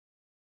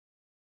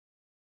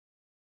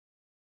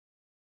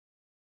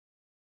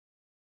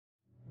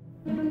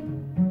Hey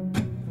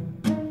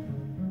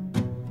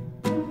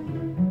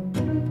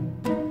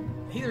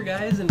there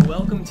guys, and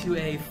welcome to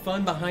a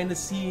fun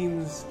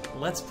behind-the-scenes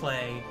Let's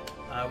Play.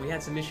 We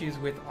had some issues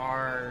with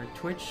our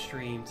Twitch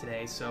stream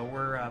today, so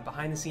we're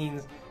behind the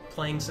scenes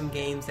playing some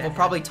games that we'll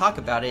probably talk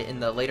about it in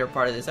the later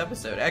part of this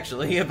episode,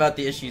 actually, about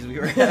the issues we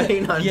were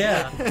having on...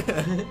 Yeah.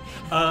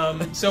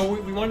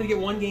 So we wanted to get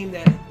one game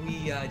that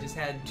we just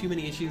had too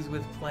many issues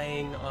with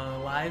playing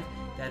live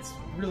that's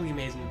really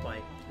amazing to play,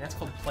 and that's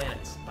called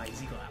Planets by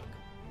Zgloug.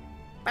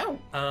 Wow.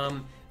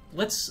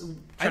 Let's...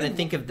 trying to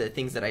think of the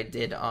things that I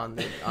did on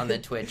the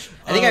Twitch.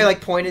 I think I like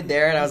pointed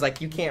there and I was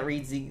like, you can't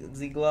read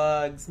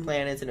Zgloug's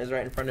Planets, and it was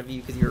right in front of you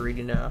because you were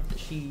reading it off the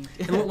sheet.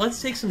 And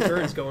let's take some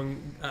turns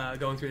going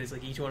through this.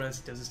 Like each one of us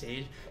does a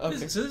stage.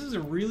 Okay. So this is a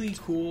really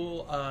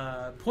cool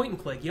point and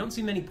click. You don't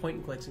see many point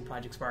and clicks in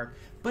Project Spark,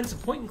 but it's a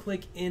point and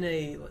click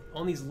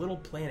on these little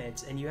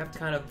planets, and you have to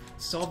kind of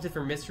solve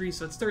different mysteries.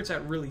 So it starts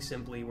out really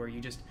simply, where you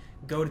just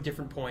go to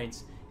different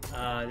points.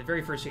 The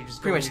very first stage is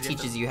pretty much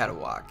teaches you how to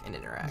walk and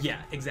interact.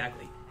 Yeah,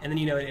 exactly. And then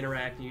you know how to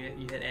interact, and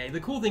you hit A. The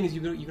cool thing is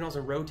you can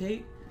also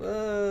rotate.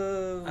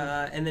 Whoa.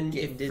 And then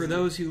for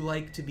those who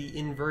like to be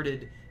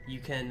inverted, you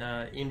can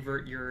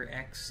invert your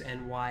X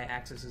and Y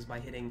axes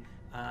by hitting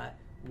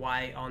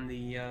Y on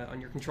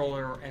your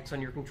controller or X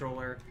on your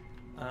controller.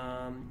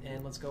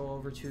 And let's go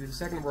over to the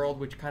second world,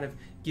 which kind of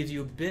gives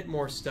you a bit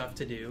more stuff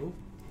to do.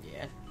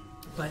 Yeah.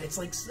 But it's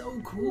like so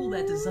cool,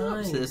 that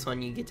design. So this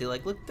one you get to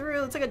like look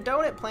through. It's like a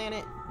donut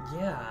planet.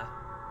 Yeah.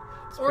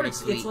 It's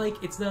it's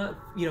like, it's not,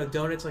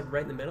 donuts like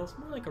right in the middle. It's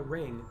more like a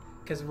ring.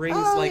 Because ring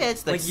is like... yeah,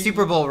 it's like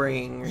Super Bowl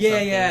ring or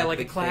something. Yeah, like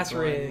a class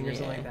ring or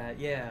something like that.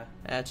 Yeah.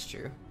 That's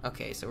true.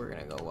 Okay, so we're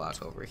going to go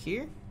walk over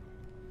here.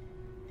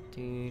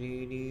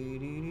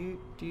 And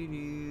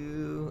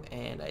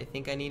I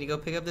think I need to go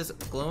pick up this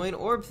glowing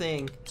orb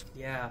thing.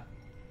 Yeah.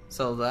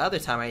 So the other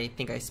time I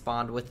think I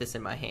spawned with this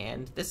in my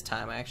hand. This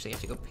time I actually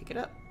have to go pick it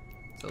up.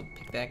 So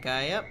pick that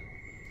guy up.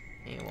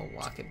 And we'll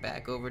walk it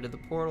back over to the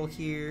portal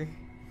here.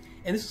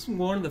 And this is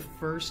one of the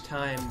first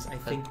times I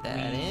think we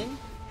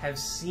have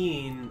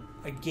seen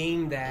a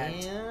game that...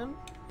 And...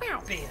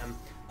 bam!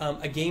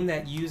 A game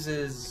that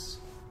uses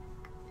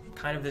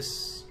kind of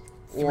this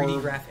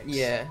 3D graphics.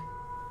 Yeah.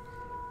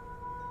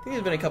 I think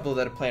there's been a couple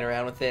that are playing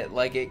around with it.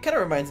 Like, it kind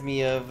of reminds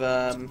me of,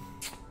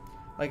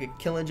 like a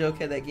Killing Joke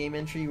had that game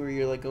entry where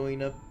you're, like,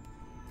 going up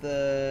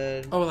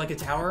the... Oh, like a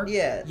tower?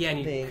 Yeah. Yeah, and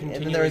you thing.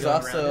 And then there was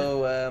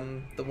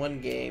also the one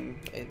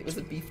game, it was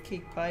a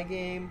beefcakepie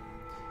game.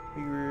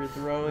 We were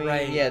throwing...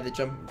 Right. Yeah, the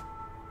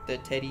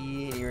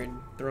teddy, and you were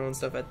throwing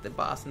stuff at the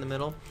boss in the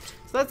middle.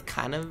 So that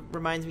kind of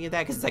reminds me of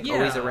that, because it's, like,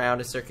 always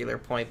around a circular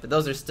point. But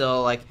those are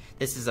still, like,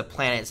 this is a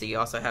planet, so you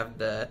also have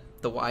the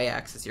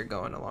Y-axis you're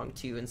going along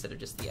to instead of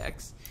just the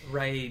X.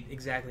 Right,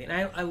 exactly.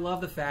 And I love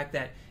the fact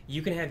that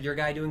you can have your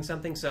guy doing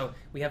something. So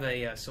we have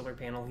a solar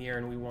panel here,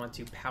 and we want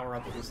to power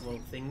up this little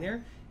thing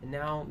there. And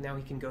now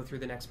he can go through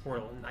the next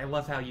portal. And I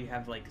love how you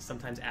have, like,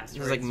 sometimes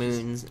asteroids. There's, like,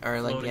 moons,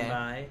 or, like, floating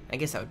by. I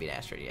guess that would be an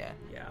asteroid, yeah.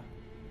 Yeah.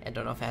 I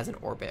don't know if it has an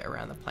orbit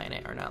around the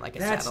planet or not, like a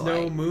That's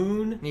satellite. no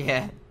moon?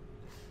 Yeah. What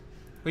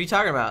are you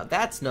talking about?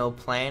 That's no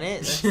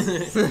planet.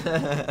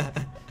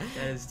 That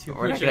is too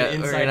much of an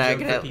inside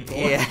joke for people.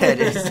 Yeah,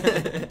 it is.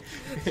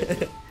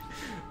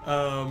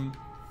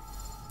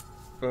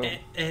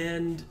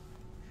 And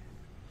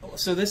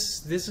so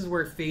this is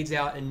where it fades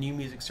out and new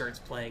music starts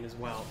playing as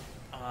well.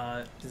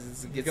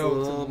 This gets a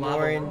little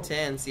more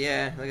intense.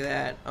 Yeah, look at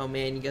that. Oh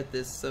man, you got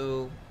this.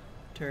 I'm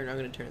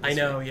gonna turn this. I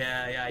know.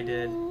 Yeah, I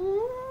did.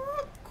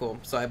 Cool.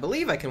 So I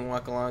believe I can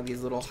walk along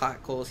these little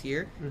hot coals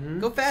here.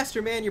 Go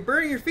faster, man! You're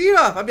burning your feet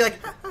off. I'd be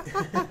like,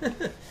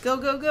 go,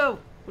 go, go!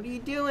 What are you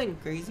doing,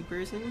 crazy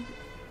person?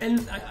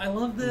 And I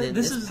love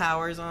this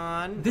power's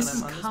on. This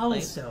is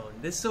cobblestone.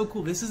 This is so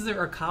cool. This is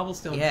our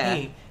cobblestone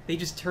paint. They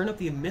just turn up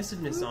the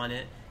emissiveness on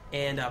it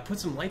and put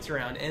some lights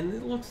around, and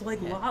it looks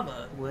like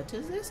lava. What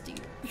does this do?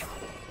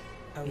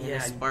 Oh and yeah,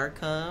 a spark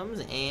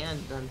comes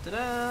and dun da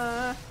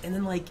da, and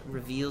then like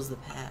reveals the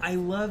path. I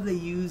love they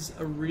use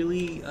a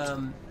really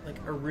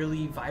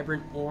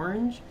vibrant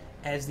orange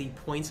as the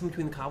points in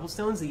between the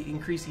cobblestones. They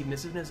increase the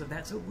emissiveness of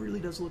that, so it really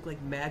does look like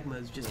magma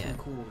is just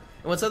cool.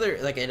 And what's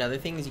another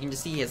thing is you can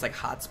just see it's like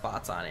hot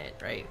spots on it,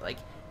 right? Like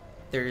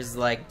there's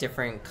like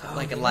different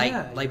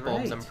light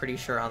bulbs. I'm pretty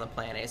sure on the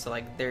planet. So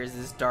like there's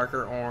this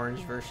darker orange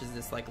versus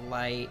this like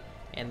light.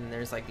 And then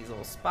there's like these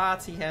little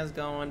spots he has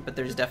going, but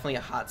there's definitely a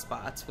hot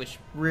spots, which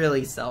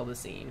really sell the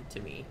scene to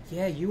me.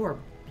 Yeah, you are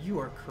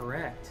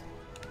correct.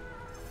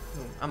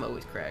 I'm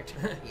always correct.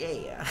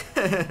 Yeah.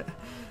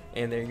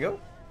 And there you go.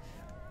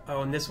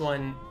 Oh, and this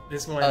one.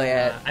 Oh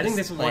yeah. I think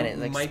this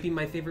one might be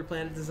my favorite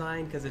planet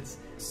design because it's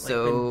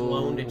been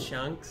blown to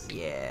chunks.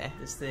 Yeah.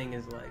 This thing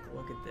is like,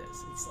 look at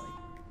this. It's like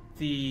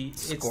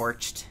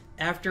scorched.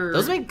 After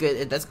those make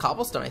good. That's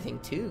cobblestone, I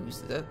think, too.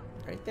 Is that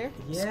right there?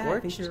 Yeah, scorched? I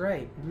think you're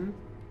right.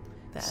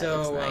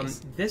 So nice.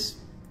 This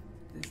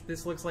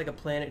looks like a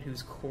planet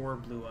whose core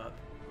blew up.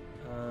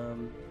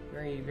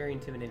 Very, very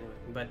intimidating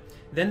looking. But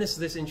then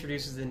this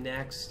introduces the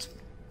next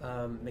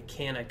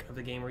mechanic of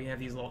the game where you have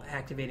these little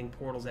activating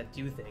portals that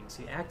do things.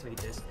 So you activate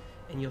this,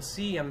 and you'll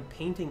see I'm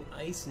painting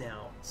ice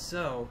now.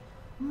 So,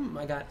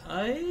 I got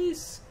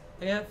ice.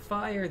 I got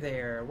fire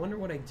there. I wonder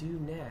what I do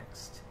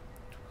next.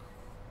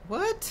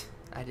 What?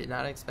 I did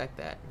not expect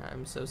that.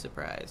 I'm so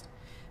surprised.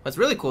 What's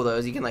really cool though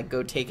is you can like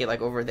go take it like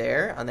over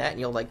there on that, and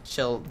you'll like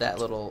chill that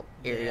little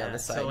area on the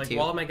side so like too.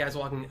 while my guy's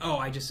walking,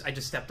 I just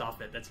stepped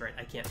off it. That's right.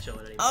 I can't chill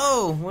it anymore.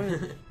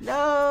 Oh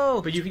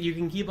no! But you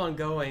can keep on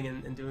going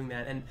and doing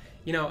that, and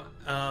you know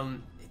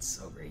it's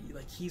so great.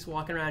 Like he's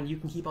walking around, you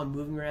can keep on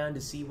moving around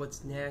to see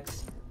what's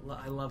next.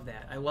 I love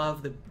that. I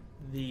love the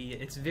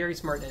it's very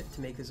smart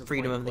to make this a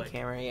freedom of the click.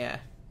 camera. Yeah,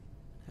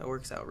 that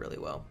works out really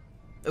well.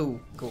 Oh,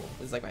 cool.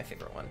 This is like my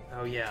favorite one.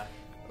 Oh yeah.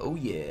 Oh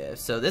yeah.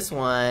 So this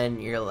one,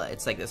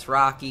 it's like this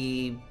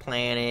rocky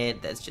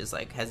planet that's just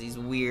like has these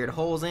weird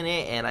holes in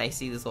it, and I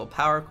see this little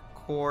power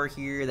core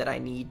here that I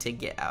need to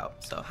get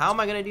out. So how am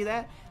I gonna do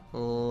that?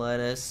 Let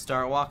us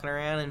start walking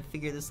around and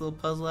figure this little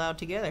puzzle out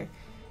together.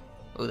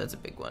 Oh, that's a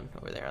big one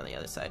over there on the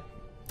other side.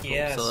 Cool.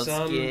 Yeah,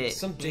 so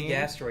some big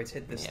asteroids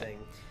hit this thing.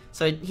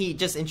 So he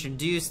just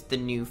introduced the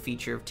new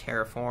feature of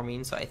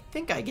terraforming, so I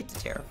think I get to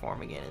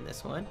terraform again in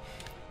this one.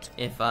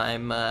 If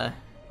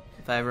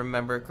I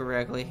remember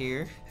correctly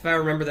here. If I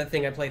remember that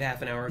thing I played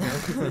half an hour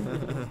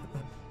ago.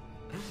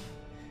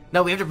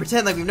 No, we have to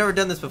pretend like we've never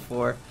done this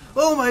before.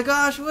 Oh my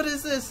gosh, what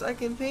is this? I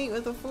can paint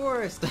with a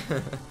forest.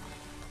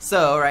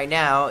 So right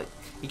now,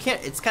 you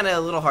can't. It's kind of a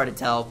little hard to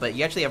tell, but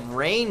you actually have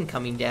rain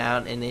coming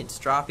down, and it's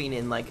dropping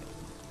and like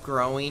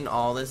growing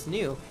all this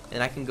new.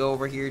 And I can go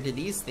over here to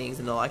these things,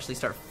 and they'll actually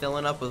start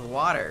filling up with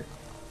water.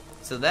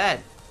 So that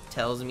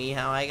tells me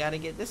how I gotta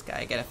get this guy.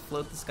 I gotta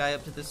float this guy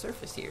up to the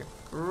surface here.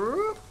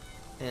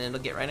 And it'll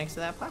get right next to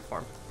that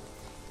platform.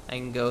 I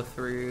can go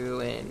through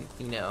and,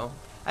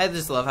 I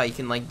just love how you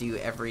can, like, do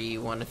every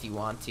one if you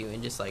want to,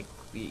 and just, like,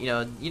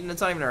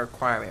 it's not even a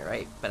requirement,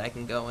 right? But I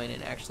can go in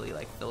and actually,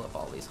 like, fill up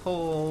all these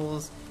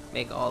holes,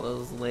 make all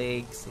those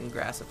lakes, and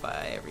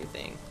grassify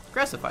everything.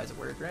 Grassify is a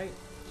word, right?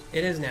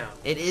 It is now.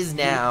 It is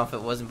now if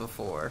it wasn't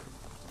before.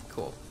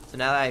 Cool. So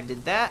now that I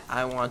did that,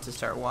 I want to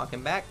start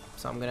walking back.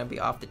 So I'm going to be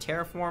off the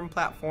terraform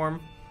platform.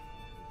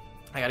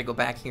 I got to go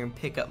back here and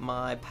pick up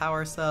my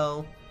power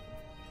cell.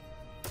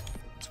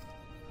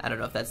 I don't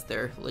know if that's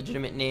their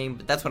legitimate name,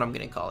 but that's what I'm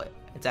going to call it.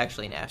 It's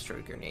actually an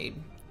asteroid grenade,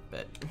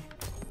 but...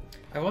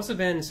 I've also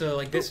been, so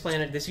like this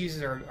planet, this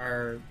uses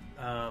our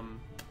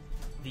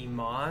the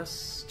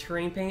moss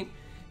terrain paint.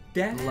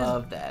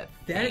 Love that.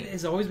 That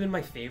has always been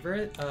my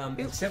favorite,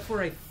 except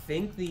for I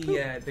think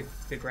the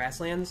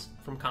grasslands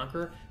from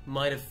Conqueror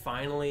might have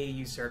finally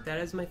usurped that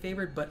as my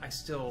favorite, but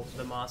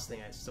the moss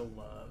thing I still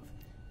love.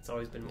 It's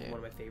always been one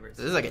of my favorites.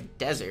 This is like a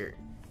desert.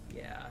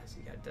 Yeah, so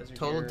you got desert.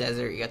 Total here.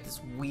 desert. You got this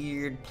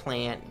weird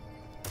plant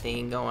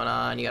thing going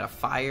on. You got a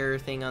fire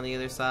thing on the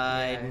other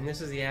side. Yeah, and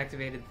this is the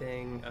activated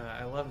thing.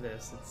 I love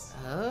this.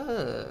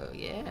 Oh,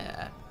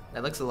 yeah.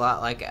 That looks a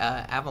lot like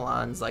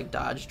Avalon's like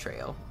dodge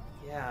trail.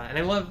 Yeah, and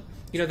I love,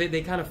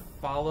 they kind of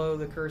follow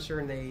the cursor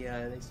and they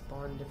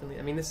spawn differently.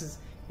 I mean, this is,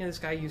 this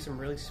guy used some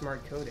really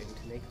smart coding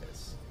to make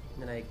this.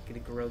 And then I get to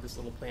grow this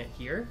little plant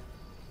here,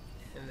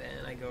 and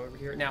then I go over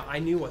here. Now, I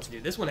knew what to do.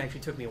 This one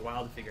actually took me a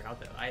while to figure out,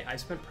 though. I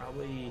spent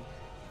probably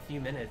a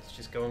few minutes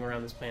just going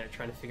around this planet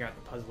trying to figure out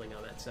the puzzling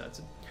on that. So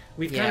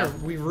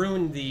we've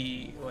ruined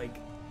the,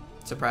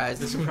 surprise.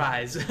 The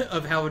surprise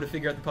of how to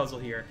figure out the puzzle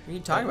here. What are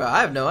you talking about?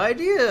 I have no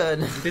idea.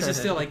 This is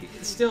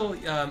still,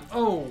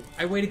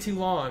 I waited too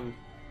long.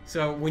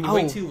 So when you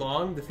wait too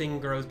long, the thing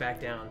grows back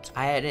down.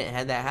 I hadn't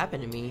had that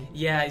happen to me.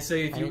 Yeah, so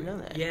if you didn't know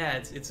that. Yeah,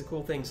 it's a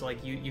cool thing. So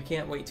like you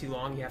can't wait too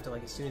long. You have to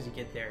as soon as you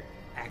get there,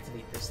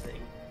 activate this thing.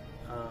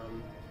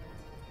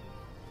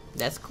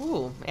 That's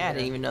cool. Yeah, I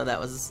didn't even know that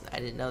was. I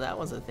didn't know that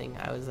was a thing.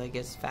 I was, I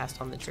guess,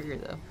 fast on the trigger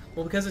though.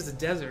 Well, because it's a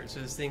desert, so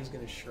this thing's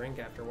gonna shrink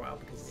after a while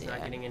because it's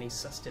not getting any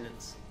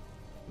sustenance.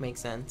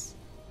 Makes sense.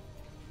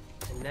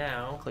 And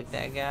now, click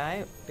that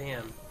guy.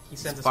 Bam! He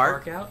sends a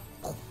spark out.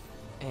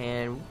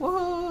 And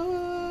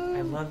whoa!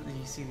 I love that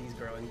you see these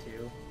growing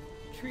too.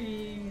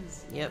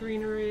 Trees. Yep.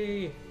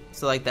 Greenery.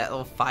 So like that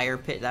little fire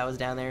pit that was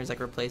down there is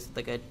like replaced with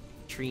like a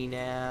tree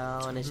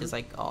now, and it's just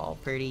like all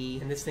pretty.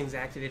 And this thing's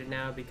activated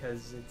now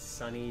because it's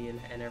sunny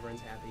and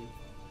everyone's happy.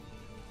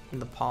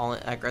 And the pollen,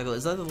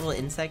 is that the little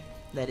insect?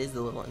 That is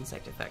the little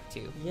insect effect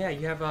too. Yeah,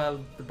 you have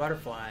the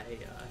butterfly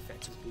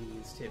effect is being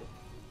used too.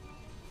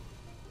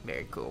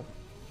 Very cool.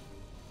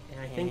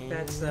 And I think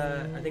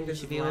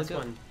this is the last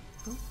one.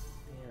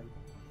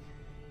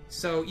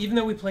 So even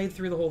though we played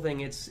through the whole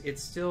thing, it's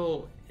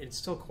still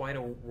quite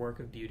a work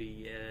of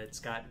beauty.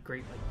 It's got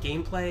great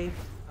gameplay,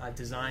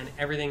 design,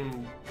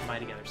 everything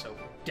combined together. So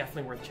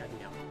definitely worth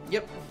checking out.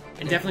 Yep.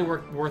 And definitely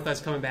worth us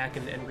coming back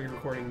and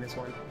re-recording this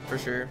one. For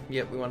sure.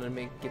 Yep. We wanted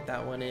to get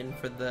that one in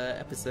for the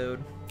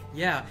episode.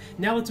 Yeah.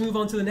 Now let's move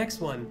on to the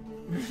next one.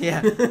 Yeah.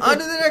 On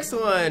to the next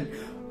one.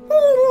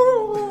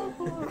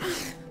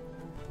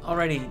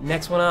 Alrighty.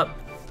 Next one up.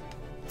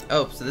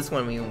 Oh, so this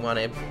one we want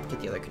to get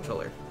the other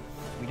controller.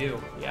 We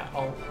do, yeah.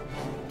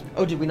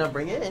 Oh, did we not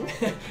bring it in?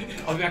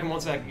 I'll be back in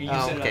 1 sec. You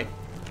set it up.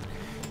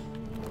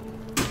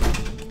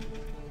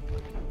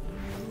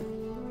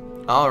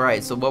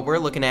 Alright, so what we're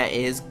looking at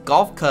is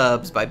Golf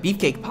Cubs by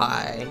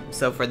beefcakepie.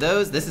 So for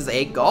those, this is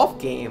a golf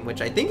game,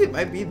 which I think it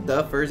might be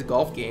the first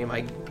golf game.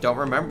 I don't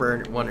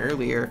remember one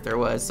earlier if there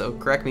was, so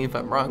correct me if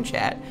I'm wrong,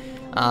 chat.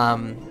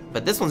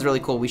 But this one's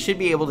really cool. We should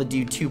be able to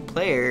do 2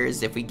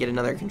 players if we get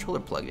another controller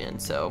plugged in.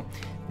 So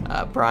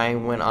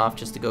Brian went off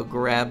just to go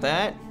grab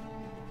that.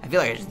 I feel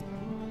like I should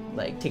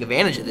like take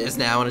advantage of this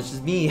now, and it's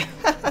just me.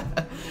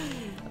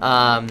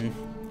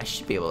 I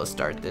should be able to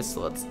start this,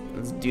 so let's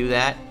do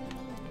that.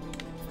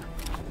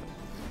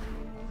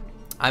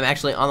 I'm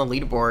actually on the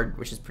leaderboard,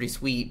 which is pretty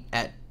sweet,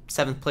 at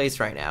 7th place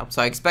right now.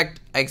 So I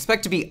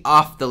expect to be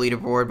off the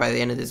leaderboard by the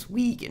end of this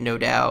week, no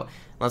doubt,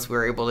 unless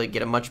we're able to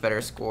get a much better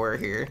score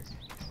here.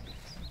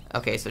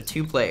 Okay, so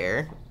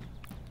 2-player.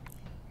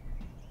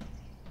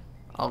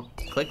 I'll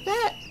click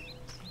that.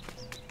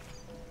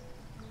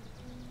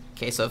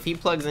 Okay, so if he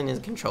plugs in his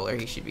controller,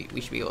 we should be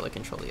able to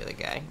control the other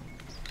guy.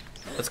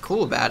 What's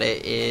cool about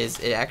it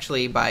is it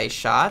actually by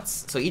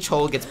shots, so each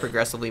hole gets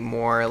progressively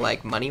more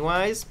like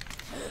money-wise.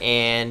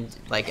 And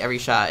like every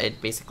shot,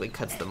 it basically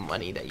cuts the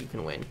money that you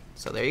can win.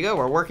 So there you go,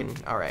 we're working.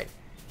 All right,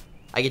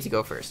 I get to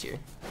go first here.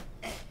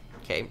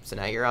 Okay, so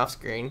now you're off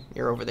screen.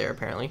 You're over there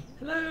apparently.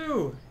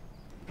 Hello.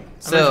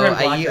 So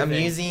I'm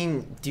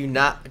using do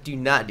not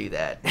do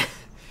that.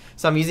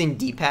 So I'm using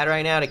D-pad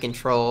right now to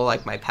control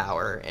like my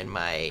power and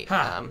my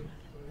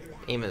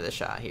aim of the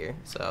shot here.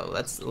 So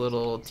that's a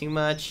little too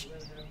much.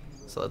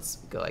 So let's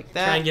go like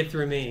that. Try and get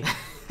through me.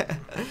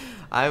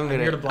 I'm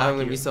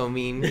gonna be so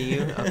mean to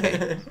you.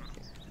 Okay.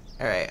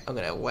 All right, I'm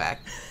gonna whack.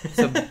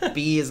 So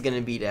B is gonna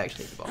be to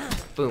actually hit the ball.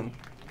 Boom.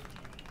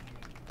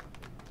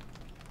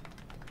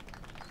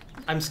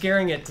 I'm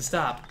scaring it to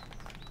stop.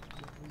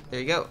 There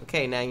you go.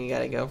 Okay, now you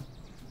gotta go.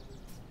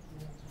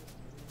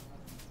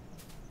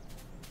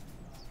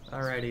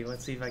 Alrighty,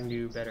 let's see if I can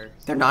do better.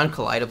 They're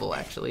non-collidable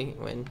actually.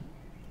 When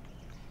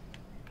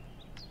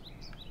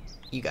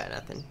you got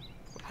nothing.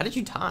 How did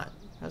you taunt?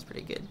 That was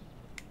pretty good.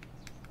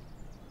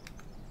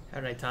 How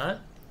did I taunt?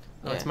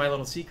 Oh, Yeah. it's my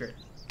little secret.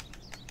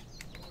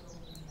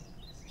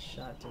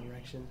 Shot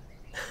direction.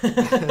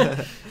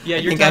 Yeah,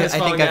 your time is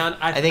falling down.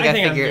 I think I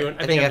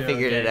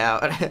figured it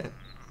out.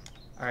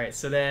 All right,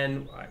 so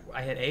then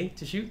I hit A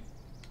to shoot.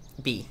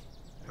 B.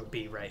 Oh,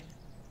 B, right.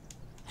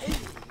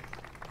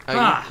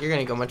 Oh, you're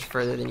gonna go much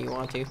further than you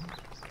want to.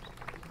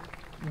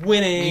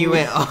 Winning. You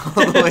went all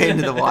the way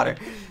into the water.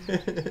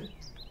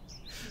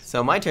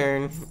 So my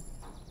turn.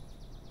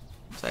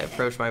 So I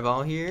approach my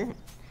ball here.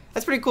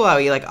 That's pretty cool how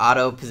he like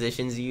auto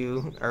positions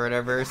you or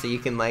whatever, so you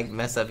can like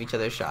mess up each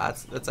other's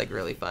shots. That's like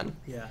really fun.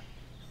 Yeah.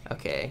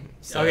 Okay.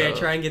 So... Okay,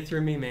 try and get through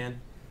me, man.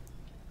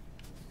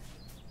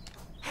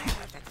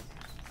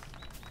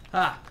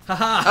 Ha! Ha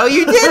ha! Oh,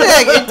 you did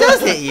it! It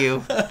does hit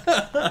you.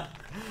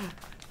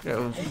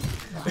 No.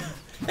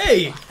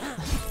 Hey!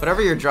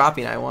 Whatever you're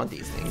dropping, I want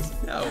these things.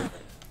 No.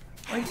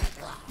 Like,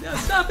 no,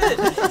 stop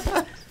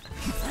it!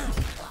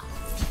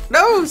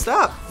 No,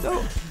 stop!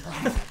 No.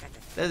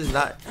 That is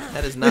not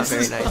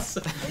very nice.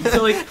 Awesome.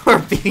 So like we're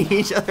beating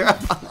each other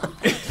up.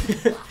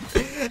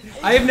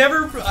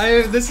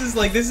 This is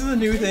a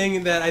new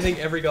thing that I think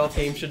every golf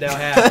game should now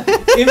have.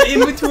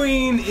 In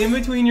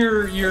between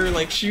your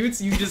like shoots,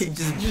 you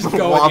just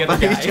go at the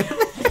other guy.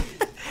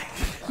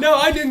 No,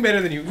 I'm doing better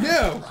than you.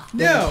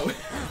 No.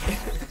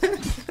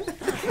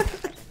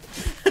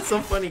 It's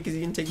so funny because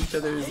you can take each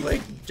other's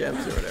like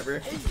gems or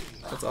whatever.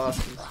 That's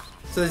awesome.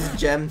 So there's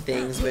gem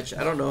things, which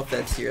I don't know if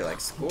that's your like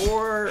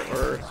score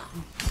or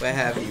what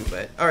have you,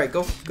 but all right,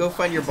 go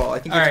find your ball. I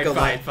think you have to go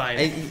fine.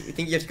 I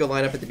think you have to go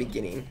line up at the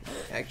beginning.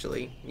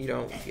 Actually, you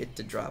don't get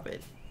to drop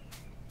it.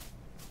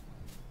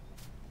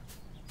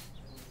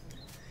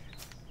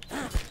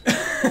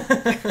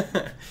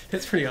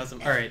 That's pretty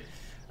awesome. All right,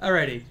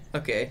 alrighty.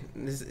 Okay,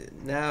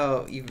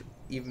 now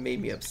you've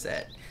made me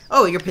upset.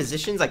 Oh, your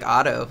position's like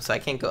auto, so I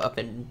can't go up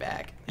and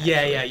back. Actually.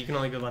 Yeah, you can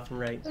only go left and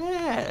right.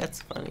 Yeah,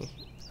 that's funny.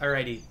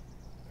 Alrighty.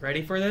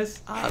 Ready for this?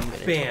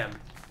 Bam.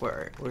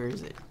 Where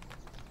is it?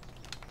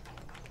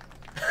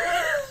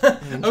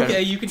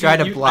 Okay, you could try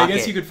to block it. I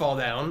guess you could fall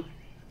down.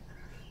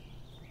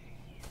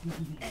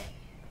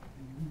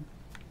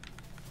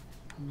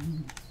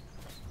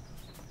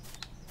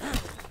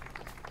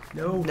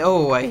 No.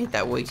 No, I hit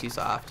that way too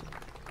soft.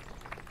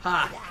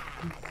 Ha.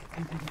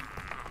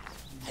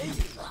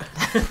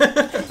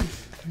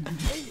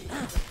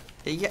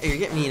 You're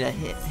getting me in a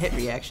hit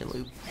reaction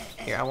loop.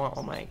 Here, I want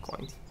all my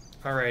coins.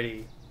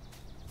 Alrighty.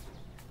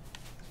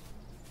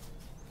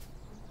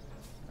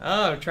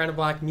 Oh, trying to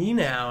block me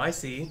now. I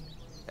see.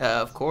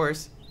 Of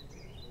course.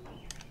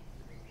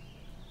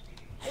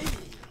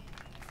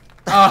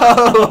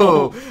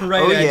 Oh,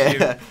 right at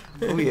yeah.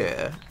 You. Oh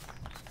yeah.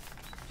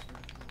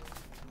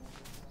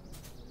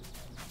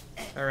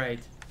 All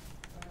right.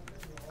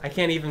 I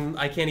can't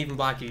even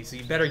block you, so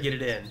you better get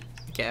it in.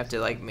 Okay, I have to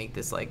like make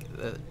this like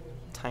a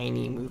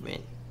tiny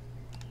movement.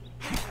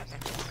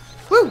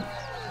 Woo!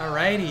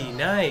 Alrighty,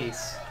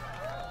 nice.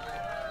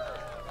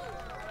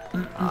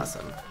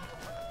 Awesome.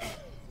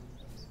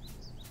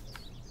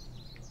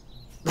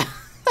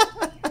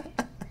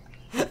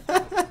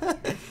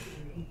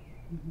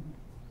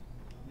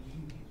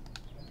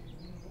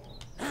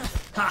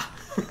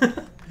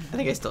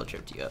 I still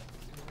tripped you up.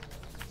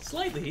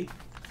 Slightly.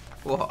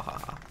 Whoa.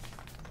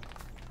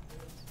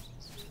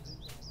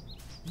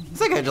 It's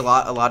like a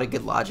lot of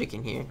good logic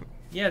in here.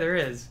 Yeah, there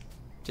is.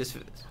 Just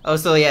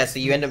so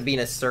you end up being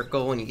a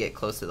circle when you get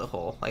close to the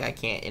hole. Like I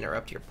can't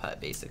interrupt your putt,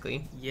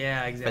 basically.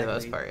 Yeah, exactly. For the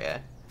most part, yeah.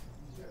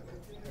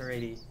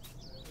 Alrighty.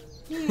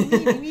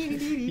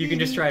 You can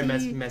just try and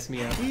mess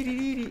me up.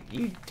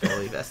 You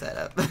totally messed that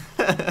up.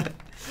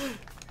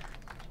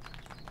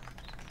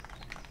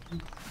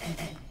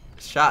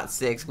 Shot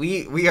 6.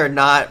 We are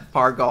not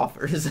par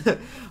golfers.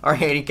 Our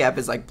handicap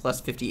is like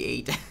plus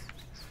 58.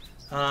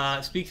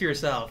 Speak for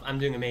yourself. I'm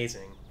doing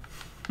amazing.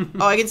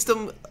 Oh, I can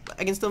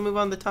still move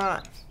on the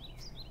top.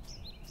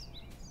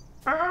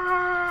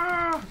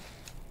 Ah!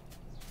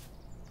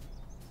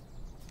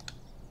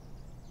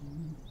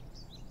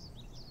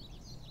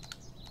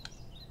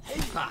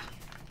 Ah.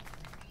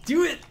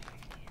 Do it!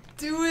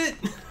 Do it!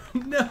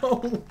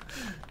 No!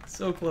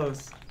 So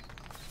close.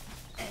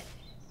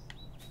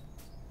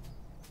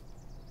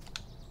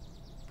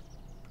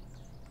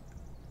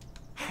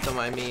 Don't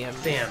mind me.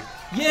 Damn.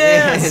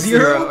 Yeah!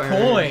 0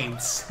 0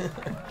 points!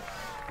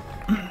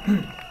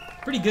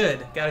 Pretty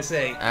good, gotta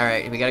say.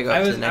 Alright, we gotta go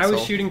up to the next I was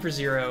hole. shooting for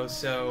 0,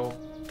 so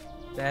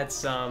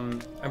that's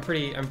I'm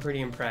pretty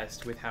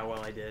impressed with how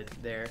well I did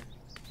there.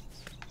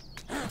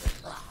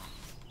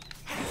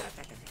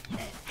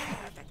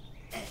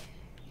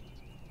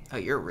 Oh,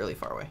 you're really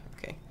far away.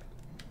 Okay.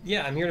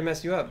 Yeah, I'm here to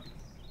mess you up.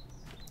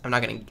 I'm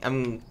not gonna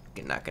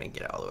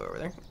get all the way over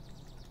there.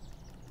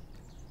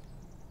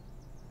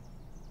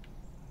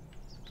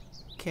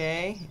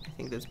 Okay, I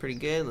think that's pretty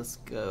good. Let's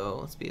go.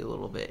 Let's be a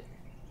little bit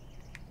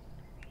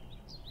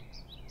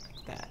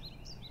like that.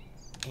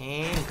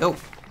 And go.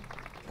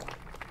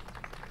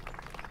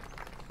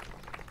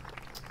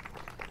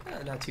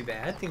 Not too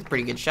bad. I think it's a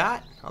pretty good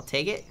shot. I'll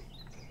take it.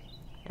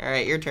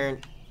 Alright, your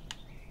turn.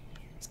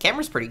 This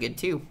camera's pretty good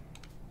too.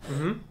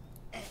 Mm-hmm.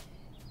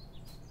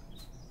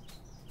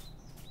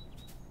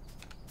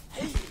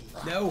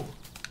 No.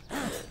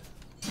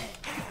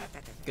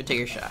 Go take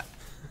your shot.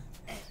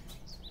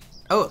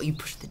 Oh, you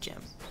pushed the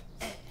gem.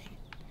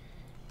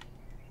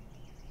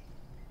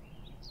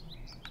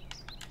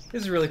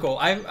 This is really cool.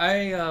 I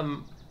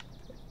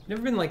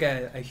never been like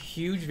a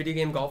huge video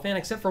game golf fan,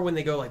 except for when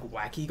they go like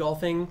wacky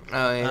golfing.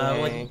 Oh yeah.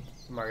 Like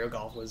Mario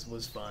Golf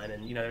was fun,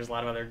 and you know there's a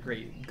lot of other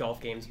great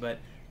golf games, but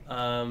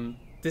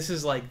this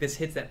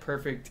hits that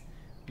perfect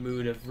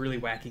mood of really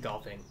wacky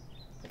golfing.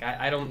 Like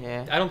I don't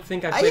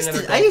think I've played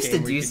another golf I used game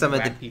to where do you some could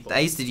of whack the people. I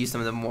used to do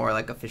some of the more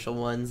like official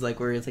ones, like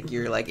where it's like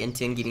you're like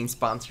into getting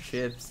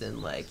sponsorships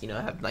and like, you know,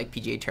 have like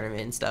PGA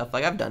tournament and stuff.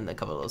 Like I've done a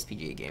couple of those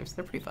PGA games.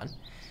 They're pretty fun.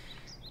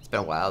 It's been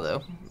a while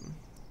though.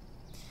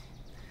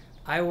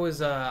 I had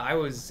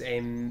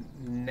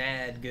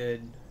mad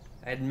good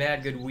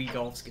Wii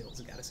golf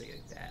skills. I gotta say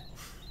it like that.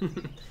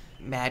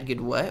 Mad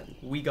good what?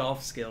 Wii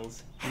golf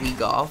skills. Wii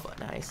golf?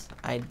 Nice.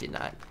 I did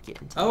not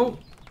get into Oh,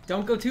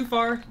 don't go too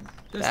far.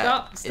 Just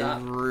that.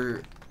 stop.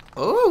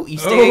 Oh, you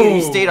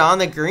stayed on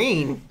the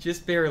green.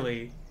 Just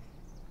barely.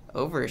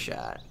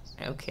 Overshot.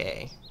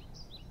 Okay.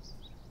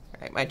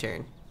 Alright, my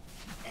turn.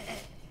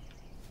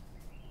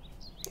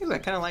 Ooh, I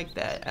kind of like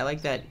that. I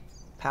like that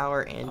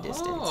power and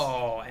distance.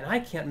 Oh, and I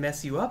can't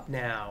mess you up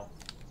now.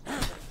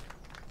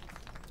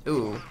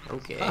 Ooh,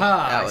 okay.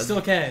 Ah, I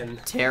still can.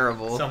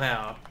 Terrible.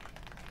 Somehow.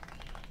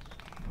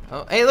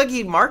 Oh, hey, look,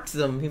 he marks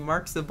them. He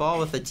marks the ball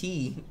with a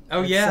T.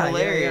 Oh, That's yeah,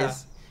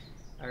 hilarious. Yeah.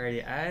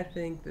 Alrighty, I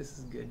think this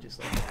is good just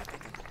like that.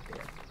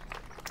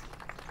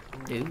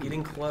 Yeah. Dude.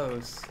 Getting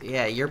close.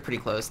 Yeah, you're pretty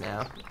close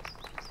now.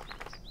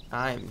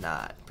 I'm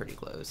not pretty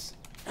close.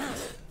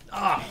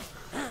 Ah!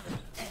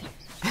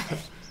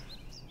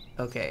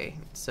 Okay,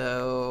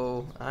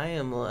 so I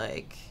am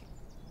like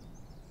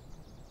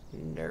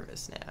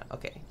nervous now.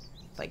 Okay,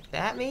 like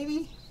that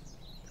maybe?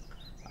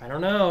 I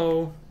don't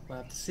know. We'll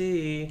have to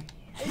see.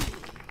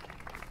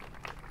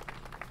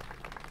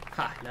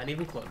 Ha, not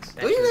even close.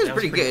 Oh, yeah, that was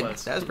pretty good.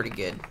 Close. That was pretty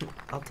good.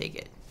 I'll take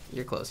it.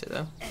 You're closer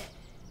though.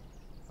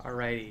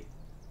 Alrighty.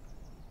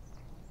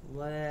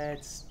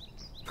 Let's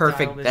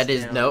Perfect. dial That this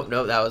is down.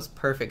 nope. That was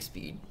perfect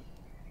speed.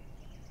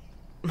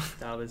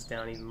 Dial this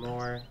down even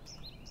more.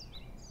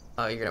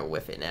 Oh, you're gonna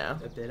whiff it now.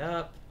 Whip it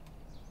up.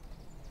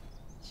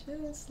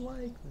 Just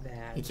like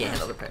that. You can't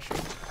handle the pressure.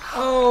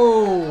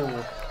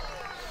 Oh!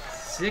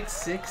 6,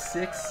 6,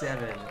 6,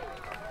 7.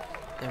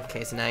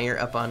 Okay, so now you're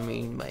up on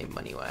me, my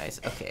money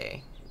wise.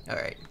 Okay, all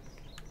right.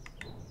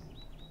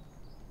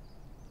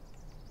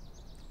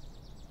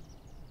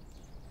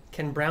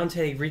 Can Brown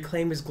Teddy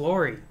reclaim his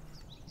glory?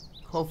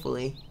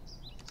 Hopefully.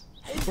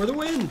 For the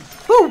win!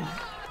 Woo!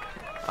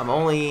 I'm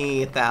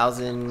only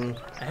 1,000.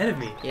 Ahead of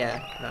me.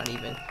 Yeah, not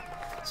even.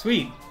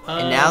 Sweet.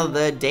 And now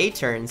the day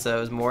turns, so it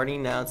was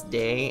morning, now it's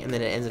day, and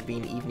then it ends up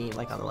being evening,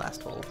 like on the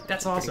last hole.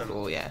 That's Pretty awesome.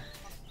 Cool, yeah.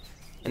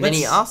 And then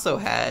he also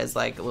has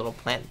like little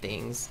plant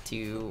things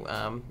to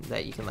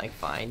that you can like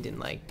find and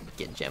like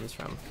get gems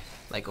from.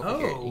 Like over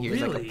here,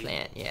 here's like really? a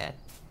plant, yeah.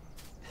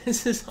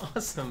 This is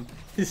awesome.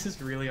 This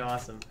is really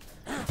awesome.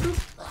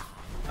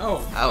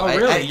 Oh,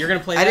 really? You're gonna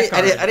play that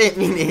card? I didn't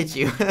mean to hit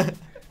you.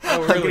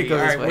 Oh, I'm gonna really? go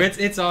All this right, way.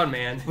 it's on,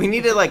 man. We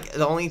need to like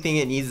the only thing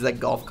it needs is like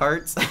golf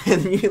carts,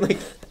 and you like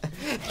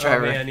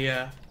drive. Oh man,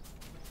 yeah.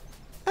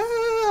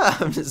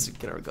 I'm just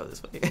gonna go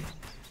this way.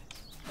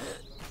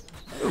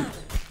 Ooh.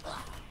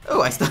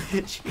 Oh, I still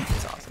hit you.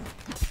 That's awesome.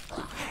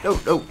 No,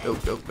 no, no,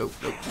 no, no,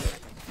 no.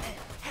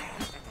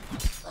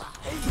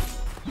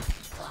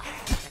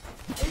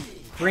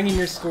 Bringing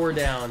your score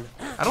down.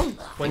 I don't.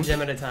 One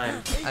gem at a time.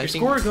 Your think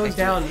score goes I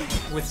down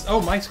with.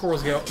 Oh, my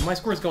score's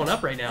going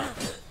up right now.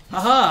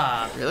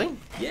 Haha. Really?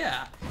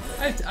 Yeah.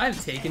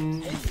 I've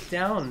taken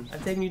down.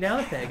 I've taken you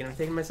down a peg, and I've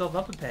taken myself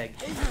up a peg.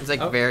 It's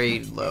like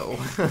very low,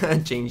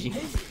 changing.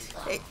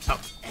 Hey,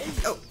 oh,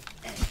 oh,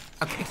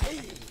 okay.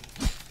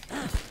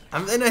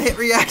 I'm in a hit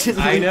reaction.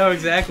 I know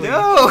exactly.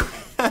 No.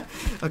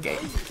 Okay.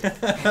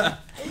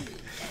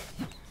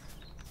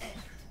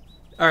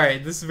 All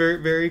right, this is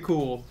very very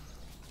cool.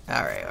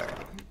 All right, all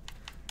right.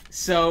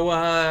 So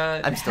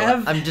I'm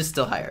just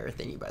still higher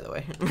than you, by the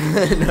way.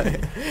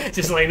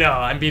 just like no,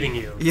 I'm beating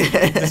you.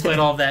 Yeah. Despite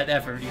all that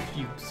effort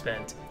you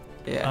spent.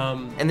 Yeah.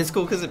 And it's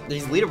cool because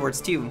there's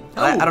leaderboards too.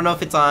 Oh. I don't know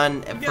if it's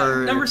on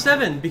for number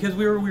 7 because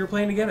we were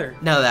playing together.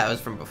 No, that was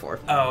from before.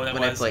 Oh, that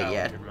when was. I played. Oh,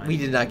 Yeah, never mind. we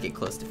did not get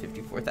close to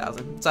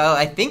 54,000. So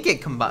I think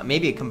it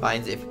maybe it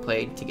combines it if we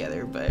played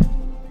together, but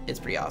it's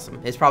pretty awesome.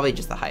 It's probably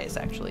just the highest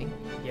actually.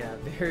 Yeah,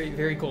 very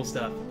very cool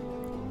stuff.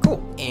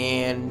 Cool.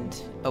 And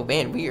oh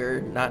man,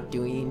 we're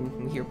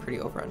pretty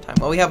over on time.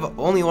 Well, we have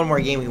only one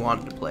more game we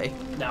wanted to play.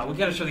 Now we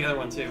gotta show the other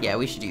one too. Yeah,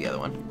 we should do the other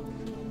one.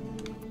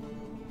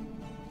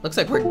 Looks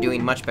like we're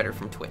doing much better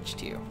from Twitch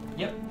too.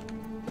 Yep.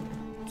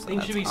 So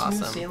Things should be that's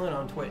smooth awesome. sailing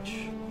on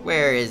Twitch.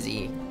 Where is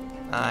he?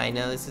 I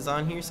know this is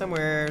on here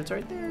somewhere. It's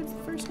right there. It's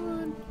the first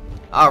one.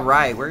 All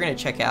right, we're gonna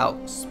check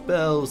out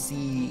Spell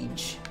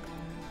Siege.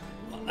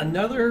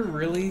 Another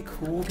really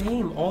cool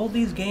game. All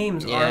these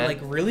games Yeah. are like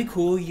really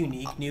cool,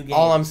 unique new games.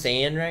 All I'm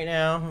saying right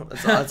now.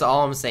 That's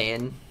all I'm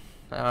saying.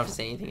 I don't have to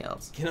say anything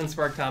else. Get on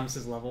Spark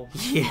Thomas's level.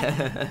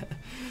 Yeah.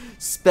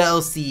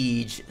 Spell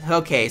Siege.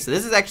 Okay, so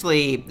this is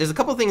actually, there's a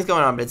couple things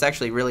going on, but it's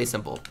actually really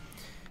simple.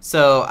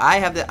 So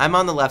I'm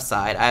on the left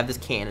side. I have this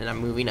cannon. I'm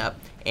moving up.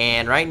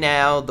 And right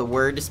now, the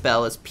word to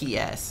spell is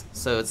PS.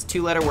 So it's a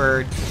 2-letter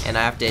word, and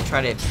I have to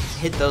try to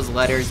hit those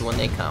letters when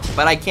they come.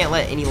 But I can't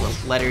let any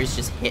letters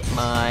just hit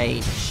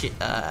my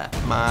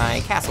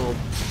castle.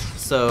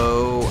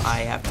 So I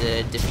have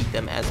to defeat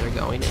them as they're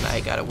going, and I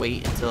gotta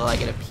wait until I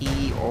get a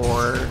P,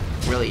 or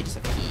really just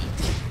a P.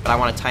 But I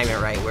want to time it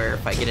right, where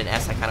if I get an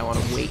S, I kind of want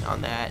to wait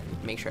on that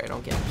and make sure I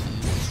don't get a P.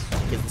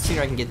 Because the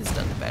sooner I can get this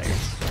done, the better.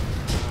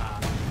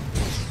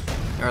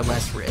 Or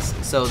less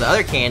risk. So the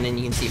other cannon,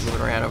 you can see it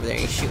moving around over there.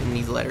 He's shooting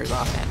these letters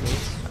off at me.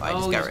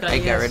 Oh, I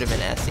got rid of an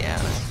S, yeah,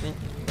 on accident.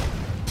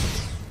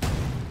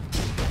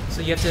 So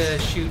you have to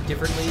shoot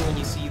differently when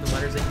you see the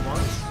letters that you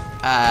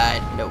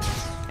want? Nope,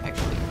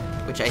 actually.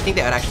 Which I think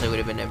that actually would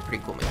have been a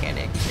pretty cool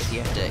mechanic. If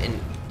you have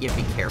to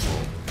be careful.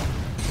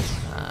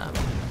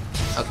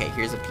 Okay,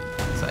 here's a P.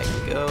 So I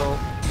can go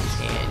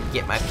and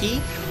get my P.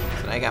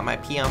 So now I got my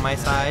P on my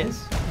side.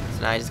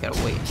 So now I just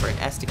gotta wait for an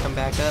S to come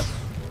back up.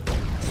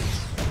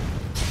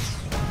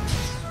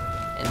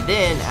 And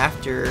then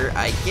after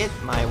I get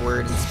my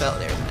word and spell,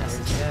 there's an S.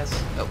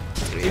 Yes. Oh,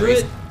 it's gonna be Do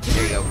erased. it.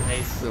 There you go.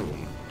 Nice.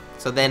 Boom.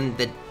 So then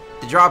the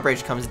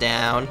drawbridge comes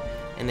down,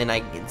 and then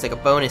it's like a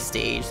bonus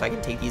stage, so I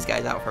can take these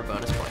guys out for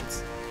bonus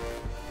points.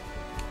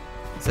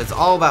 So it's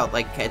all about,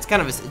 like, it's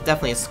kind of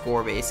definitely a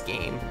score-based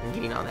game, and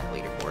getting on that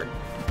leaderboard.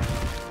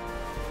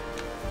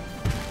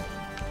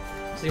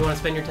 So you want to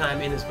spend your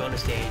time in this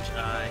bonus stage.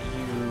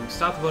 You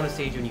stop the bonus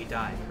stage when you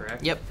die,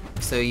 correct? Yep.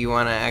 So you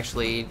want to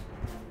actually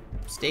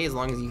stay as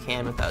long as you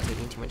can without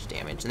taking too much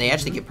damage. And they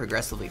actually get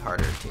progressively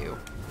harder, too,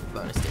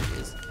 bonus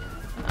stages.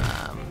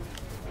 So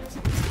let's see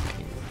if I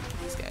can get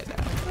these guys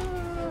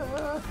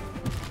out.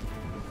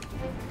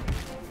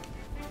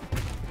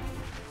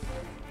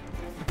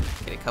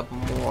 Get a couple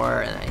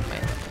more, and I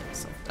might let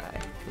myself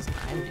die. Because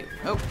I'm doing...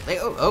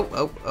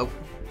 Oh!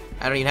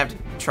 I don't even have to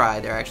try.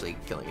 They're actually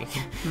killing me.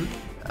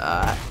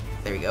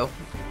 There we go.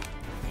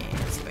 And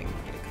let's see if I can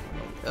get a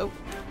couple... Oh!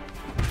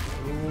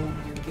 Ooh,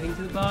 you're getting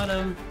to the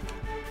bottom.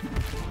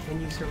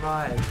 Can you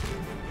survive?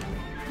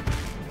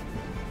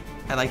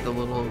 I like the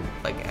little,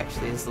 like,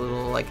 actually this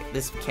little, like,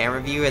 this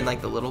camera view and,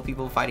 like, the little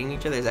people fighting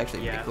each other is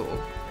actually pretty cool.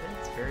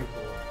 It's very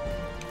cool.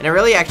 And it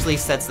really actually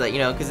sets that, you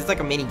know, because it's like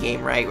a mini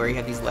game, right, where you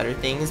have these letter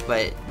things,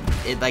 but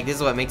it, like, this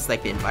is what makes,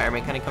 like, the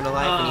environment kind of come to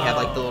life when you have,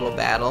 like, the little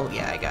battle.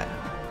 Yeah, I got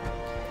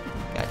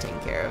taken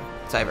care of.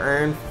 So I've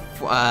earned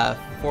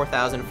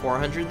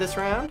 4,400 this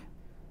round.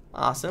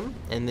 Awesome.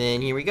 And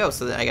then here we go.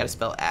 So then I got to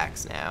spell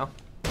axe now.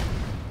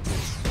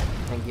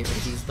 I can get rid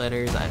of these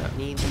letters. I don't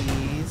need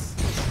these.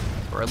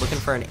 We're looking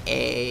for an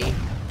A.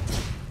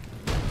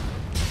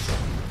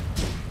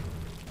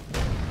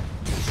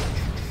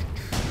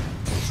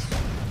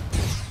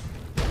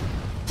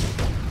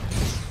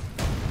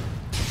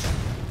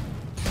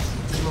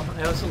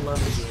 I also love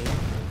the game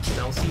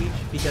Spell Siege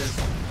because,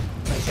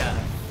 like,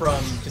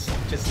 from just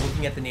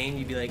looking at the name,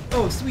 you'd be like,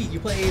 oh sweet,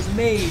 you play as a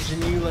mage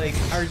and you like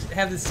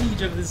have the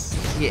siege of this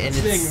and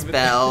thing. it's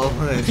spell.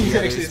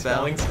 You're actually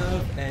spelling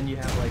stuff, and you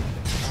have like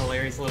a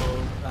hilarious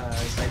little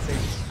side stage.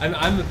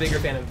 I'm a bigger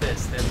fan of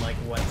this than like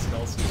what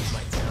spell siege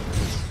might sound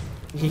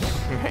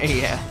like.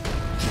 Yeah.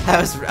 I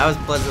was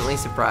pleasantly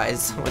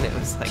surprised when it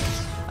was like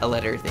a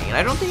letter thing, and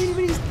I don't think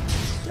anybody's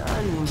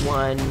done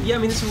one. Yeah, I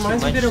mean this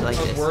reminds me a bit of, like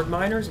of Word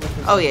Miners, which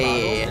was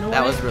yeah.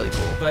 That was really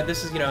cool. But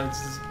this is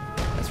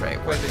that's right.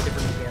 Quite a bit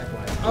different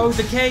mechanic-wise. Oh,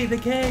 the K, get the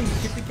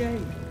K.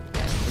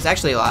 There's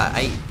actually a lot.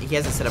 He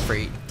has it set up for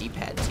a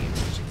D-pad too,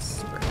 which is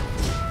super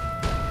helpful.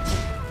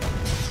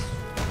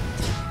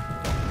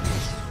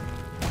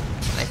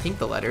 And I think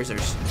the letters are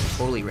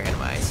totally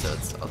randomized, so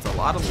it's a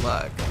lot of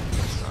luck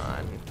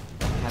on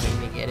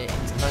having to get it.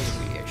 And sometimes it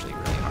can be actually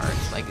really hard.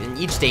 Like in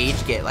each stage,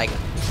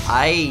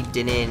 I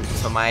didn't.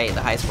 So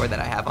the high score that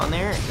I have on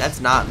there, that's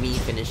not me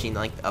finishing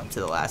like up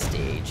to the last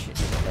stage.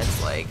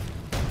 That's like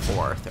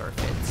 4th or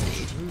 5th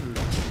stage.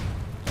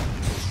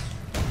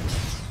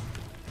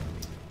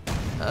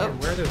 Oh,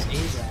 where are those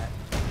A's at?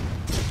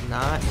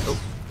 Not. Oh.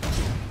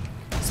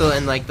 So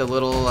in like the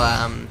little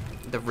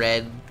the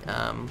red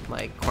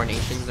like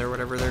cornations or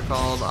whatever they're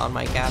called on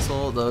my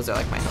castle, those are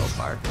like my health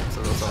bar.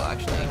 So those will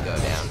actually go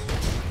down.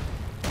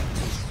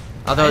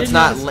 Although it's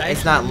not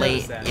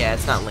lane. Yeah,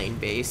 it's not lane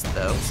based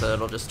though, so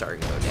it'll just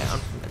start and go down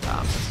from the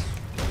top.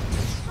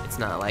 It's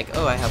not like,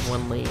 oh, I have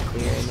one lane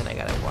clear and then I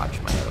gotta watch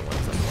my other ones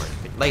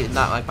like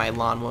not like my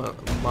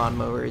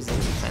lawnmowers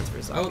and Plants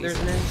vs. Zombies. Oh, there's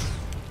an X.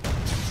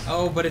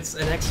 Oh, but it's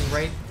an X is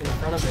right in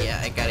front of it.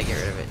 Yeah, I gotta get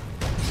rid of it.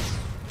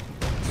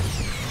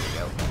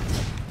 There we go.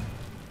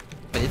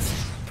 But it's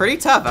pretty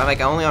tough. I'm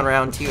like only on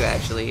round 2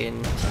 actually,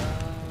 and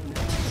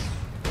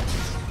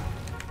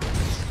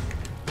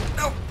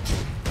no.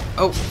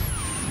 Oh,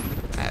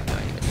 I have no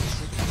idea.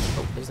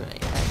 Oh, there's an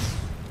X.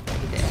 I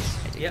get the X.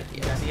 I take Yep, the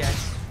you got the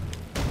X.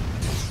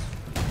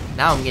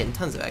 Now I'm getting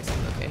tons of X's.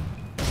 Okay.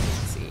 Let's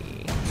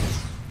see.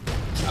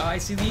 Oh, I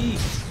see the E.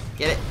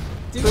 Get it.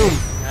 Dude. Boom.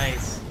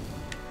 Nice.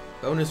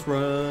 Bonus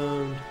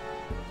round.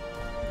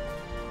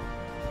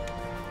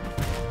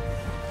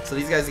 So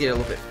these guys get a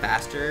little bit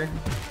faster,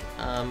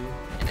 and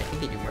I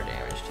think they do more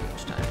damage too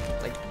each time.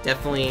 Like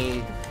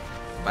definitely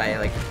by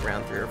like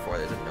round 3 or 4,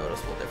 there's a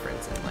noticeable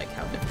difference in like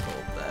how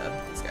difficult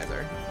these guys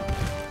are. And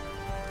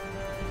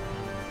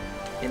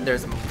I think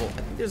there's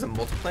a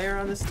multiplayer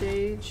on the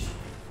stage.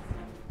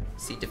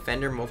 See,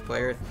 defender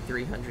multiplayer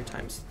 300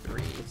 times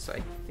 3. So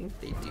I think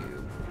they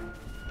do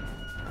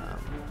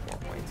more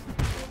points.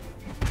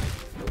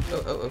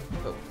 Oh.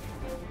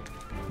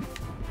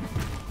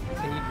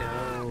 Can you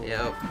know?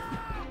 Yep.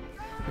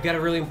 We got a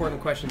really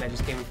important question that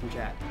just came in from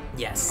chat.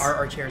 Yes. Are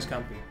our chairs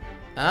comfy?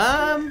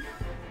 Not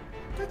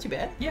too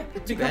bad. Yeah, Not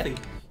too too bad.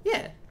 comfy.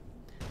 Yeah.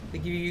 They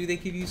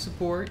give you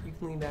support. You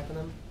can lean back on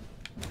them.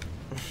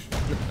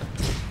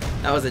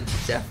 That was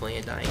definitely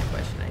a dying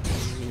question. I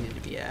think needed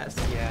to be asked.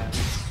 Yeah.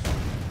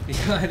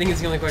 I think it's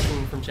the only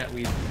question from chat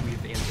we've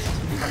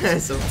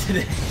answered So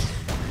today.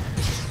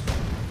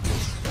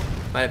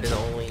 Might have been the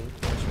only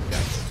question we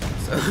got,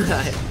 so I'm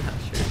not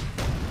sure.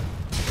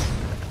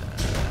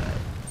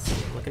 Let's see,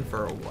 I'm looking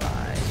for a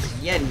Y. For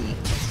Yeti,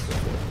 the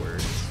 4th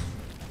word.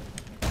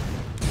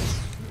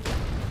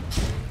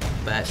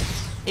 But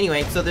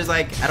anyway, so there's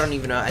like, I don't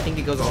even know, I think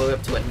it goes all the way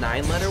up to a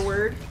 9-letter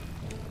word.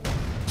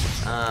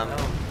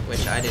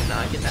 Which I did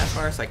not get that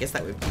far, so I guess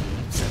that would be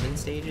 7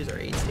 stages or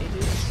 8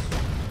 stages.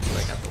 So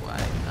I got the Y.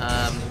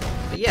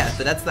 But yeah,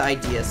 so that's the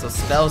idea. So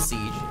Spell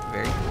Siege,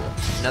 very cool.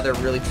 Another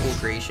really cool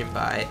creation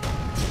by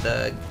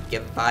the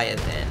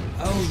Gaviathan.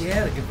 Oh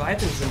yeah, the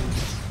Gaviathan's been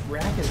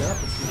racking it up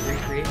with some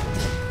great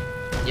creations.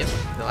 Yep,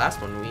 the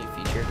last one we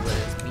featured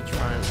was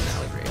Beachfront and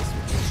Alley Grace,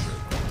 which is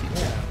really cool too.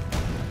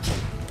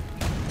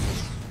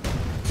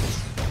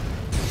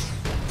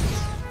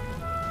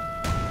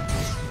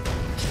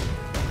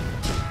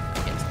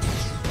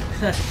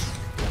 Yeah.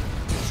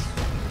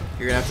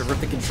 You're gonna have to rip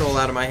the control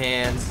out of my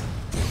hands.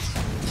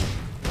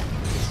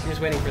 I'm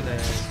just waiting for the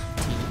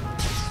T.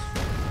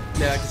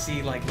 No, to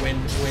see like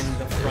when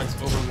the fronts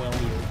overwhelm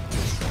you.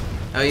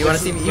 Oh, you want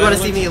to see me? You want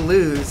to see me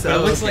lose? So but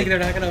it looks like they're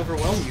not gonna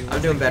overwhelm you.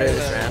 I'm doing better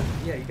this round.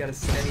 Yeah, you got a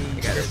steady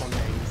grip on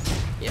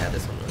things. Yeah,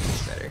 this one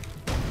was better.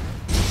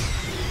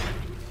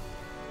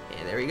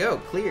 And there we go,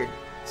 cleared.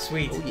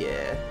 Sweet. Oh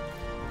yeah.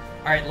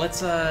 All right,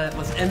 let's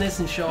end this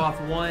and show off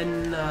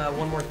one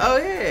more thing. Oh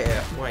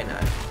yeah. Why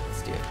not?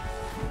 Let's do it.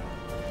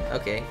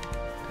 Okay.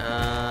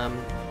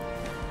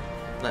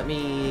 Let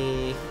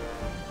me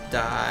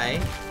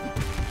die.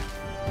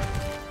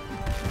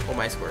 Well,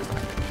 my score is not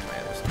going to be my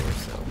other score,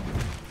 so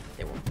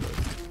it won't post.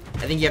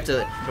 I think you have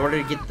to, in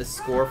order to get the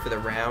score for the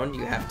round,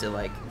 you have to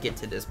like get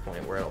to this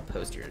point where it'll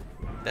post your.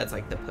 That's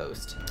like the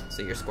post,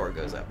 so your score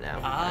goes up now.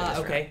 Ah,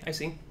 okay, I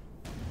see.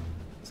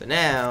 So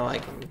now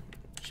I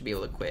should be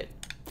able to quit.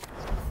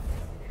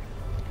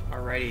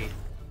 Alrighty.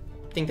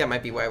 I think that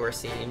might be why we're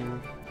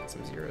seeing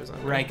some zeros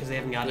on. Right, because they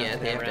haven't gotten. Yeah, up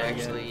to they that have to round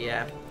actually.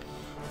 yet.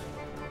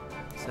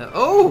 Yeah. So,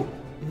 oh,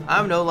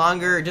 I'm no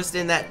longer, just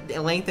in that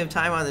length of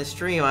time on the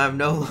stream, I'm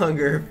no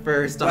longer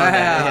first on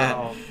that.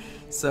 Wow.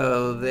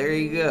 So there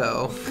you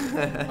go.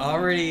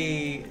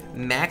 Already.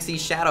 Maxi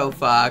Shadow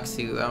Fox,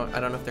 who I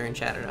don't know if they're in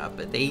chat or not,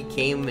 but they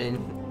came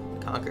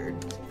and conquered.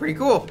 Pretty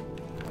cool.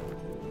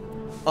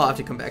 I'll have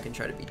to come back and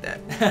try to beat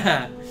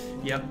that.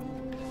 Yep.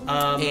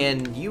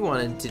 And you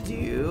wanted to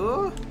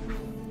do...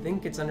 I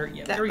think it's under...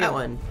 Yeah, that, there we go. that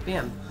one.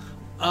 Bam.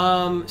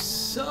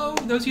 So,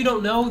 those of you who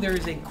don't know, there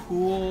is a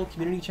cool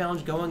community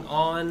challenge going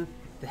on.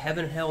 The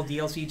Heaven and Hell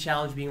DLC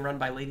challenge being run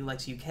by Lady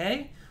Lex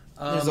UK.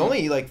 There's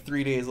only like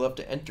 3 days left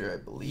to enter, I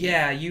believe.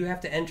 Yeah, you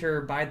have to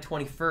enter by the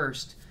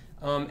 21st.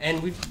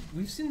 And we've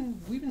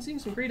been seeing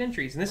some great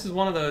entries, and this is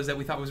one of those that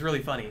we thought was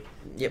really funny.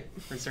 Yep.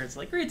 Where it starts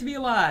like, great to be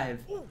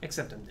alive,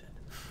 except I'm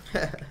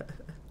dead.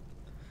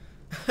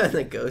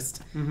 The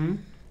ghost. Mm-hmm.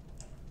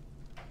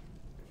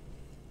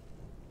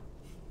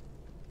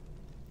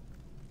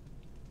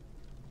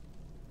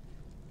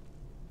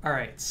 All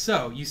right,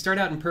 so you start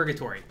out in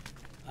Purgatory.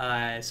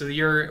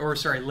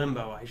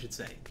 Limbo, I should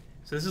say.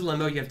 So this is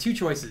Limbo. You have 2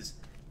 choices.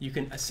 You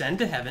can ascend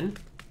to heaven,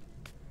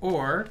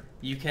 or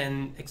you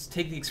can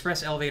take the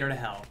express elevator to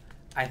hell.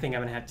 I think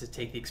I'm gonna have to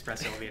take the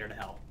express elevator to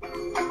hell.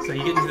 So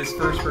you get into this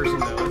first-person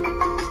mode.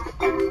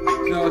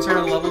 So it's start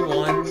on level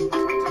 1, 2,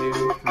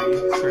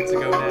 3, starts to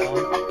go down,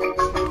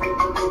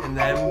 and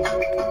then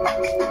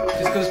it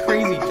just goes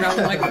crazy,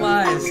 dropping like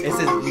flies. It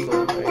says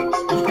evil, right?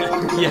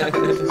 Yeah.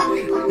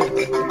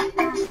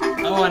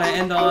 Oh, and I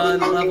end on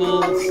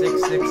level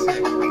 666.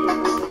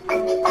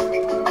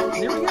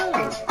 There we go.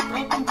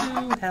 Welcome to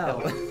hell.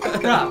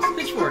 Props,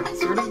 pitchfork,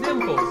 sword of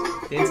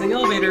damnacles, dancing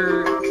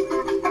elevator,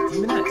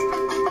 demonette.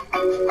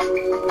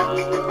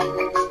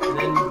 And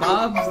then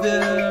Bob's the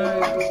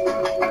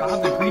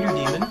greeter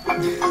demon.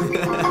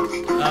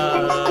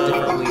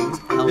 Different wings.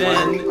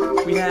 Then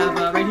we have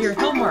right here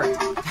Hellmart.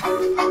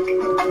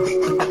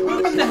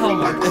 Welcome to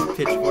Hellmart.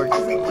 Pitchfork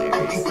is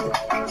hilarious.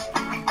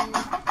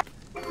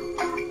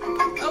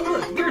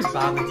 There's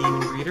Bob the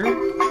demon greeter.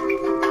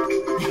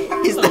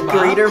 He's the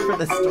greeter for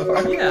the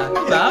store. Yeah,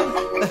 Bob.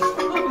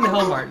 Welcome to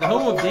Hellmart, the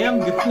home of damn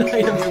good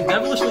items and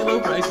devilishly low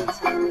prices.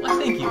 Well,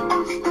 thank you,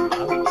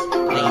 Bob.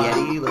 The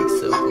Yeti looks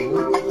so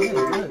cool. Yeah,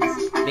 it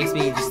does. Makes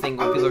me just think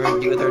what people are going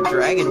to do with our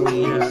dragon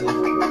wings. Yeah.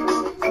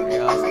 Very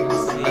awesome.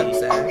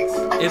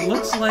 It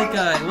looks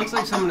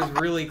like someone has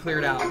really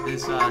cleared out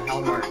this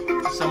Hellmart.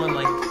 Someone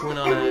like went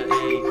on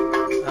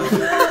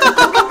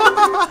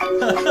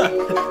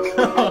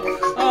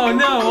Oh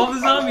no, all the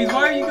zombies,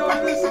 why are you going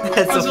to this?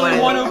 There's only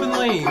one open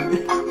lane.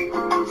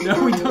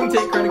 No, we don't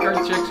take credit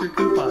card checks or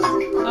coupons.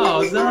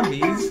 Oh,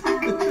 zombies.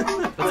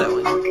 What's that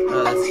one?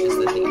 Oh, that's just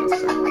the thing in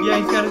his card. Yeah,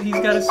 he's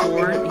got a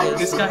sword.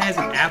 This guy has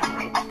an apple.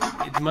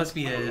 It must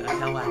be a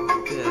hell apple.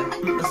 Yeah.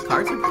 Those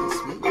cards are pretty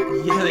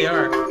sweet. Yeah, they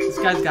are. This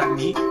guy's got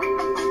meat.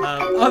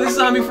 Oh, this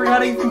zombie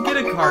forgot he can get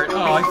a cart.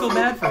 Oh, I feel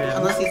bad for him.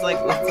 Unless he's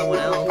like with someone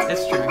else.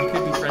 That's true. He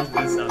could be friends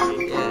with this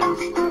zombie. Yeah.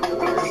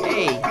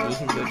 Hey, you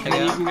can go check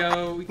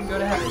out. We can go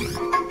to heaven.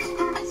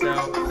 So,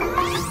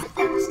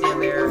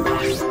 stand there and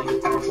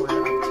teleport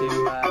up to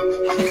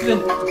heaven.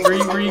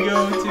 Where you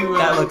go to...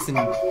 that looks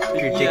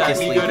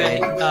ridiculously you go to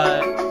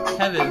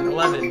heaven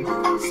 11.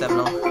 7.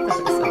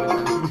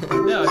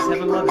 No, it's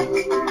heaven 11.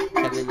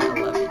 Heaven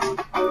 11.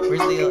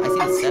 Where's the... I see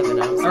the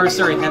 7. Or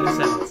sorry, heaven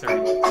 7. Sorry.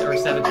 Or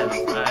 7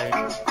 heaven.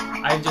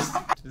 I just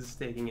was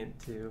taking it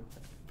to...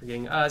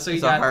 Forgetting. So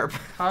you got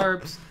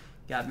harps,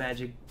 got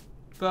magic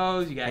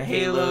bows, you got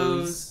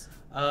halos.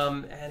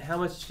 And how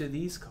much do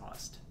these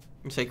cost?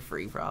 It's like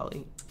free,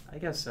 probably. I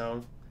guess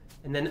so.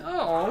 And then,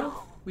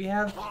 we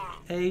have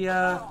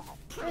a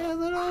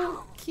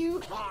little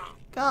cute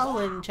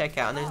goblin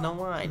checkout, and there's no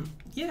line.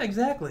 Yeah,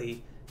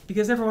 exactly.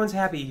 Because everyone's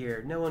happy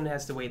here. No one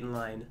has to wait in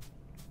line.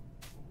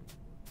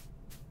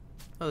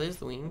 Oh, there's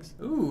the wings.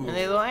 Ooh. And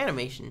they have a little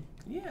animation.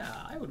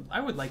 Yeah, I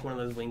would like one of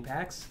those wing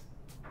packs.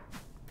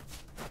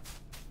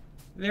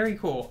 Very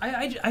cool.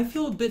 I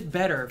feel a bit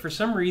better for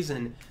some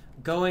reason.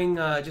 Going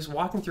just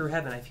walking through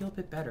heaven, I feel a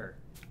bit better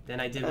than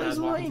I did when I was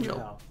walking through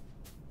hell.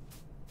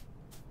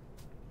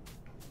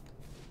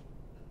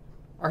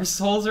 Our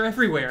souls are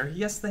everywhere.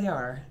 Yes, they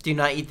are. Do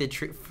not eat the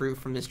fruit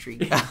from this tree.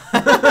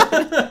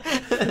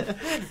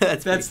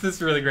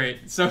 That's really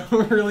great. So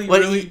really,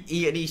 what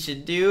you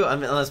should do,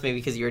 unless maybe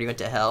because you already went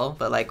to hell,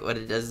 but like what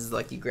it does is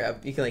like you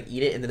can like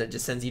eat it and then it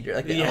just sends you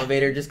like the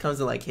elevator just comes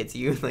and like hits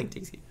you and like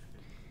takes you.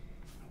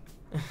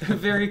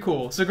 Very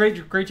cool. So great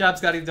job,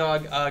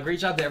 Scottythedawg. Great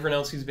job to everyone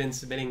else who's been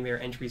submitting their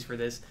entries for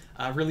this.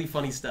 Really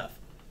funny stuff.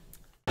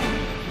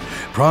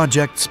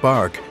 Project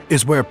Spark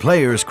is where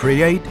players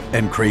create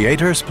and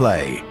creators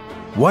play.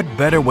 What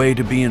better way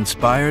to be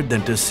inspired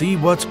than to see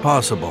what's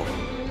possible?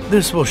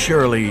 This will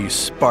surely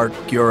spark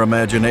your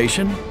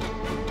imagination.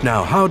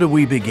 Now, how do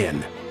we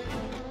begin?